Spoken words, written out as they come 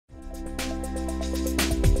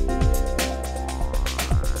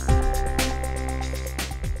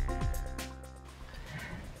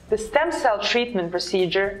The stem cell treatment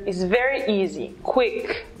procedure is very easy,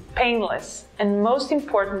 quick, painless, and most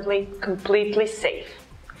importantly, completely safe.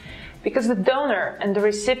 Because the donor and the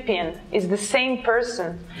recipient is the same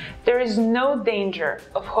person, there is no danger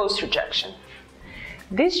of host rejection.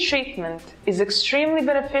 This treatment is extremely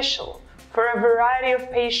beneficial for a variety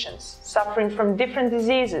of patients suffering from different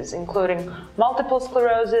diseases, including multiple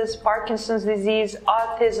sclerosis, Parkinson's disease,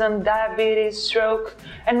 autism, diabetes, stroke,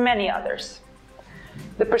 and many others.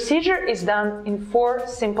 The procedure is done in 4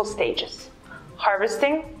 simple stages: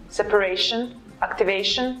 harvesting, separation,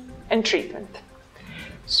 activation, and treatment.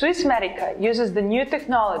 Swiss Medica uses the new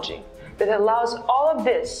technology that allows all of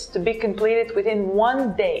this to be completed within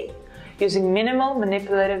 1 day using minimal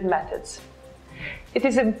manipulative methods. It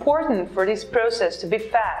is important for this process to be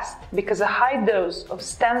fast because a high dose of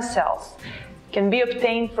stem cells can be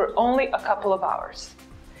obtained for only a couple of hours.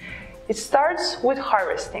 It starts with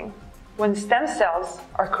harvesting, when stem cells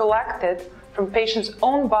are collected from patient's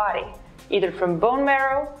own body, either from bone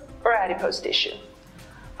marrow or adipose tissue.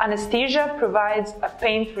 Anesthesia provides a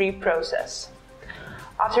pain-free process.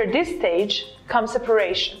 After this stage comes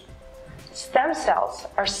separation. Stem cells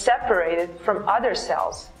are separated from other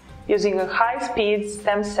cells using a high-speed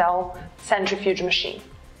stem cell centrifuge machine.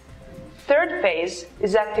 Third phase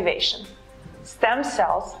is activation. Stem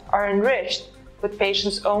cells are enriched with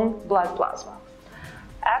patient's own blood plasma.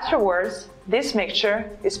 Afterwards, this mixture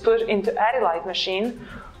is put into AdiLight machine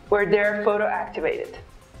where they are photoactivated.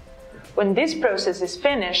 When this process is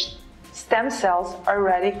finished, stem cells are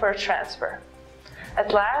ready for a transfer.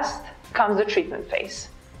 At last comes the treatment phase.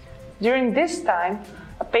 During this time,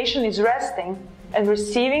 a patient is resting and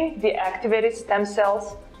receiving the activated stem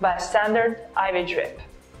cells by a standard IV drip.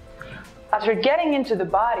 After getting into the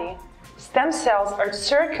body, stem cells are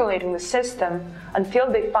circulating the system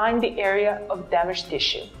until they find the area of damaged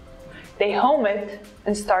tissue. They home it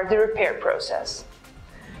and start the repair process.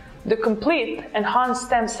 The complete enhanced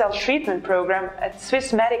stem cell treatment program at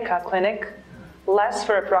Swiss Medica Clinic lasts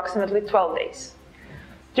for approximately 12 days.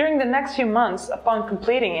 During the next few months, upon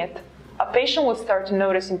completing it, a patient will start to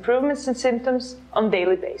notice improvements in symptoms on a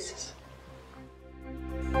daily basis.